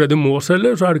selger fordi du må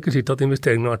selge, så det ikke sikkert at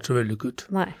investeringen har vært så vellykket.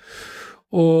 Nei.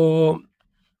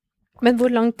 Men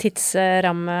hvor lang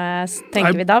tidsramme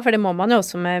tenker vi da? For det må man jo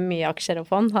også med mye aksjer og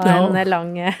fond, ha en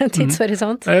lang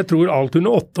tidshorisont. Jeg tror alt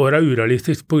under 8 år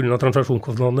urealistisk på grunn av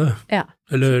transaksjonskostnadene. Ja.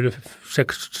 Eller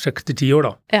 6-10 år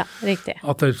da. Ja, riktig.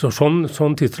 At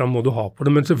sånn tidsramme må du ha på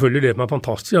det, men selvfølgelig det som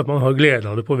fantastisk, at man har glede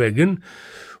av det på veggen,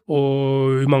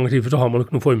 og i mange tilfeller så har man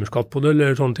ikke noen formuesskatt på det,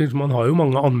 eller sånne ting, så man har jo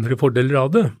mange andre fordeler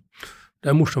av det.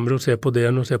 Det morsommere å se på det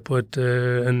enn å se på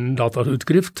en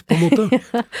datautskrift, på en måte.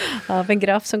 Av en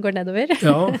graf som går nedover.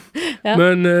 Ja.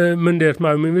 Men det som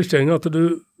med investering, at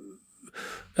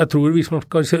jeg tror hvis man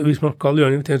skal gjøre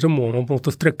en investering, så må man på en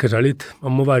måte strekke seg litt.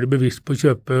 Man må være bevisst på å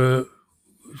kjøpe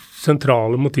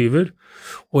sentrale motiver,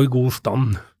 og i god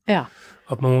stand. Ja.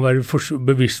 At man må være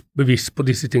bevisst på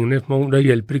disse tingene. Det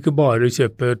hjelper ikke bare å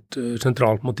kjøpe et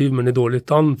sentralt motiv, men i dårlig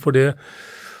stand, for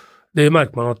det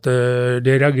merker man at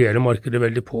det reagerer markedet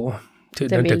veldig på. Det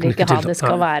vil ikke ha, det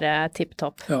skal være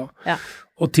tipptopp. Ja.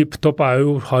 Og tipptopp har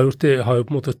jo på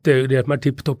en måte steget, det som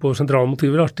tipptopp på sentrale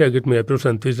motiver har steget mer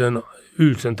prosentvis enn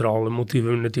usentrale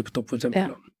motiver under tipptopp, for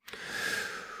eksempel. Ja.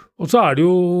 Og så det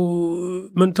jo,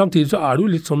 men samtidig så det jo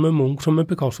litt sånn med Munch som med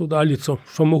Picasso, det litt sånn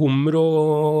som med hummer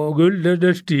og gull,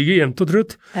 det stiger jevnt og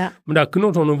trutt, men det ikke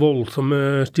noen sånne voldsomme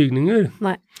stigninger.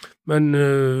 Nei. Men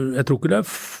jeg tror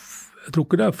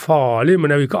ikke det farlig, men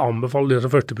jeg vil ikke anbefale det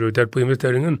som førsteprioritet på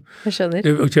investeringen. Jeg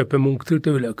skjønner. Å kjøpe Munch-trykk,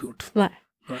 det ville jeg ikke gjort. Nei.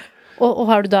 Og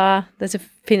har du da, det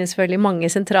finnes selvfølgelig mange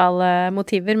sentrale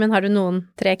motiver, men har du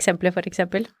 3 eksempler for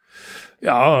eksempel?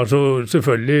 Ja, altså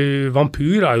selvfølgelig,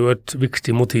 vampyr jo et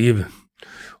viktig motiv,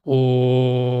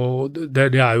 og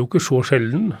det jo ikke så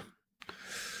sjelden.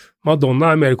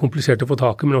 Madonna mer komplisert å få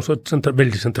tak i, men også et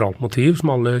veldig sentralt motiv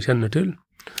som alle kjenner til.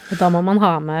 Og da må man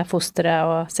ha med fosteret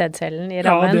og sædcellen i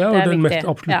rammen. Ja, det jo den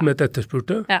absolutt mest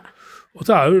etterspurte. Ja. Og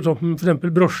så jo sånn for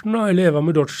eksempel brosjen, eller Eva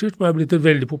Murdochzy, som blitt et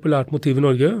veldig populært motiv i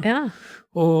Norge,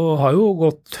 og har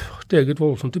jo steget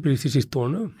voldsomt i pris de siste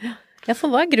årene. Ja,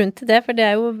 for hva grunnen til det? For det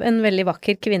jo en veldig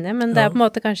vakker kvinne, men det på en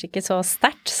måte kanskje ikke så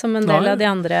sterkt som en del av de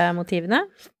andre motivene.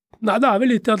 Nei, det vel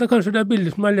litt at kanskje det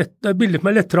bildet som bildet som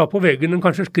lettere på veggen enn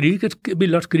kanskje skrik. Et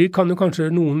bilde av skrik kan jo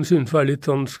kanskje noen synes være litt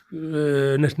sånn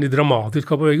nesten litt dramatisk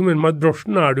på veggen, men med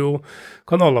brosjen det jo,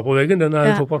 kan alle på veggen, den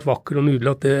jo såpass vakker og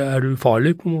nydelig at det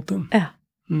ufarlig på en måte. Ja.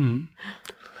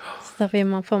 Så da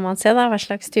får man se da, hva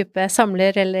slags type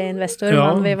samler eller investor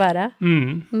man vil være.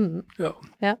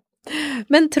 Ja.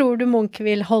 Men tror du Munch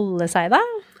vil holde seg da?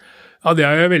 Ja, det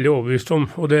jeg veldig overbevist om,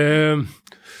 og det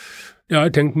har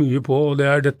jeg tenkt mye på, og det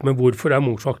dette med hvorfor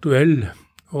Munch så aktuell,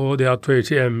 og det at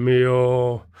Tracy Emin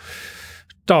og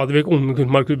stadig vekk unge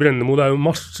kunstnere, Markus Brennemo, det jo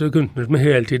masse kunstnere som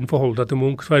hele tiden forholder seg til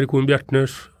Munch, Sverre Koen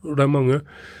Bjertnæs, og det mange.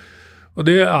 Og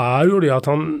det jo det at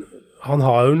han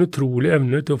har jo en utrolig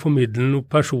evne til å formidle noe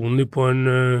personlig på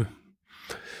en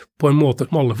måte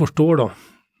som alle forstår da.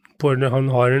 Han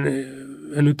har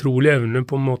en utrolig evne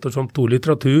på en måte som stor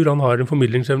litteratur, han har en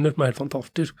formidlingsevne som helt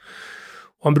fantastisk.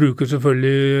 Og han bruker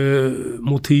selvfølgelig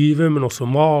motivet, men også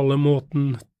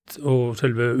malemåten og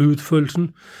selve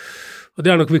utførelsen. Og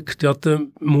det nok viktig at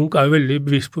Munch jo veldig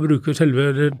bevisst på å bruke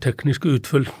selve den tekniske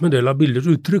utførelsen med en del av bildets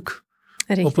uttrykk.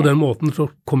 Riktig. Og på den måten så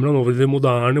kommer han over i det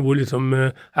moderne, hvor liksom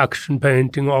action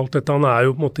painting og alt dette, han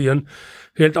jo på en måte i en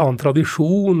helt annen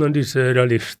tradisjon enn disse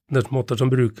realistene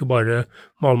som bruker bare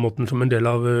malmåten som en del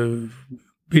av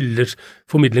bilders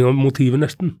formidling av motivet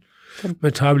nesten.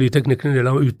 Men her blir teknikken en del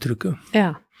av uttrykket.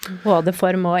 Ja, både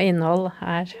form og innhold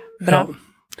bra.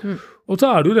 Ja. Og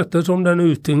så det jo dette som denne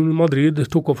utstillingen i Madrid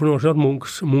tok opp for noen år siden,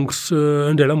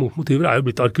 at en del av Munchs motiver jo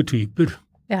blitt arketyper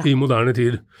i moderne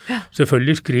tid. Ja.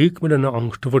 Selvfølgelig skrik med denne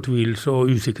angst og fortvilelse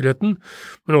og usikkerheten,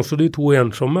 men også de to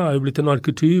ensomme jo blitt en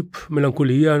arketyp,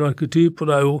 melankoli en arketyp, og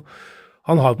det jo,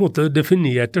 han har på en måte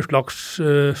definert et slags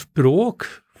språk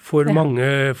for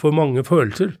mange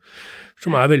følelser,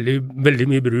 som veldig, veldig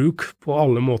mye bruk på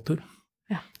alle måter.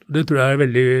 Ja. Det tror jeg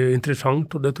veldig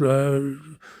interessant, og det tror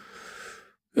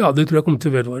jeg kommer til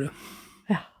å vedvare.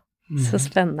 Ja, så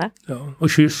spennende. Ja, og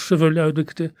kyss selvfølgelig jo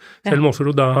viktig. Selv om også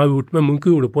Rodin har gjort, men Munch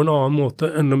gjorde det på en annen måte,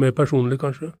 enda mer personlig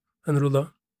kanskje, enn Rodin.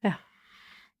 Ja.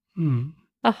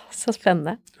 Så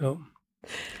spennende. Ja.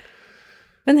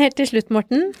 Men helt til slutt,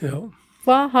 Morten,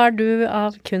 hva har du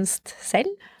av kunst selv?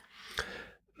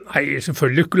 Nei,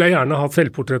 selvfølgelig skulle jeg gjerne hatt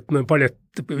selvportrett med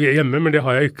palett hjemme, men det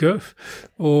har jeg ikke.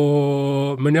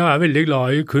 Men jeg veldig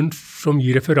glad i kunst som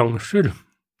gir referanser.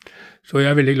 Så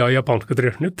jeg veldig glad i japanske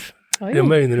tresnitt. Det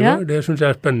må jeg innrømme. Det synes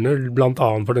jeg spennende, blant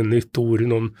annet for denne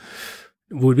historien om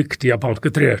hvor viktig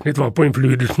japanske tresnitt var på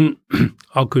innflytelsen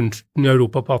av kunsten i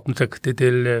Europa på 1860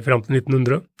 til frem til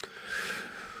 1900.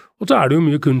 Og så det jo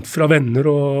mye kunst fra venner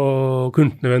og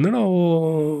kunstnervenner, da,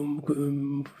 og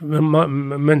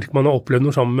mennesker man har opplevd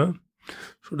noe sammen med.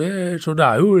 Så det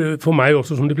jo for meg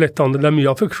også, som de fleste andre, det mye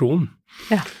affeksjon.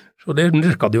 Ja. Så det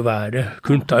skal det jo være.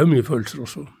 Kunst jo mye følelser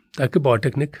også. Det ikke bare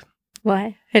teknikk.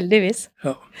 Nei, heldigvis.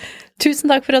 Ja. Tusen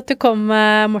takk for at du kom,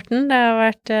 Morten. Det har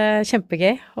vært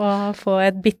kjempegøy å få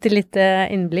et bittelite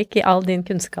innblikk i all din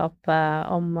kunnskap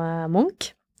om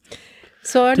Munch.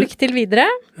 Så lykke til videre.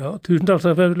 Ja, tusen takk for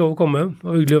at jeg fikk lov å komme. Det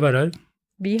var hyggelig å være her.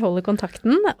 Vi holder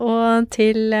kontakten, og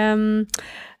til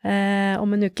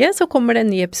Om en uke så kommer det en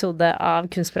ny episode av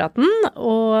Kunstpraten,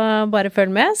 og bare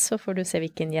følg med, så får du se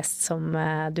hvilken gjest som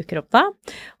dukker opp da.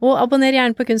 Og abonner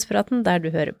gjerne på Kunstpraten der du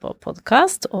hører på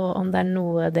podcast, og om det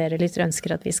noe dere lytter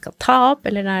ønsker at vi skal ta opp,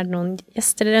 eller det noen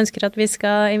gjester dere ønsker at vi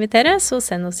skal invitere, så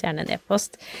send oss gjerne en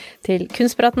e-post til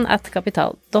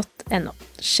kunstpraten@kapital.no.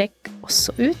 Sjekk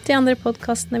også ut de andre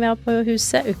podcastene vi har på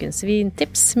huset, Ukens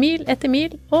vintips, Mil etter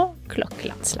mil og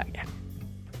Klokkelandslaget.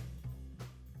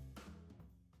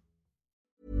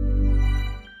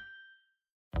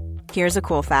 Here's a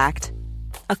cool fact.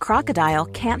 A crocodile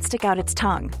can't stick out its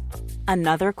tongue.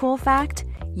 Another cool fact,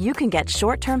 you can get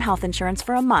short-term health insurance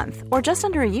for a month or just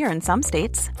under a year in some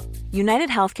states. United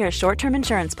Healthcare short-term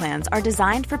insurance plans are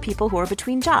designed for people who are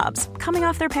between jobs, coming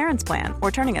off their parents' plan, or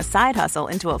turning a side hustle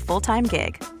into a full-time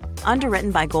gig.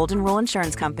 Underwritten by Golden Rule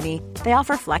Insurance Company, they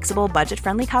offer flexible,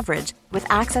 budget-friendly coverage with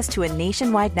access to a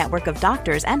nationwide network of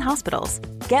doctors and hospitals.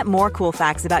 Get more cool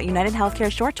facts about United Healthcare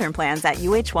short-term plans at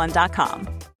uh1.com.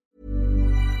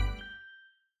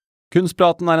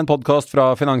 Kunstpraten en podcast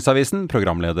fra Finansavisen.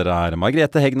 Programledere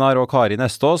Margrethe Hegnar og Kari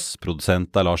Nestås.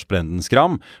 Produsent Lars Brenden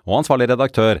Skram. Og ansvarlig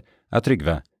redaktør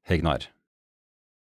Trygve Hegnar.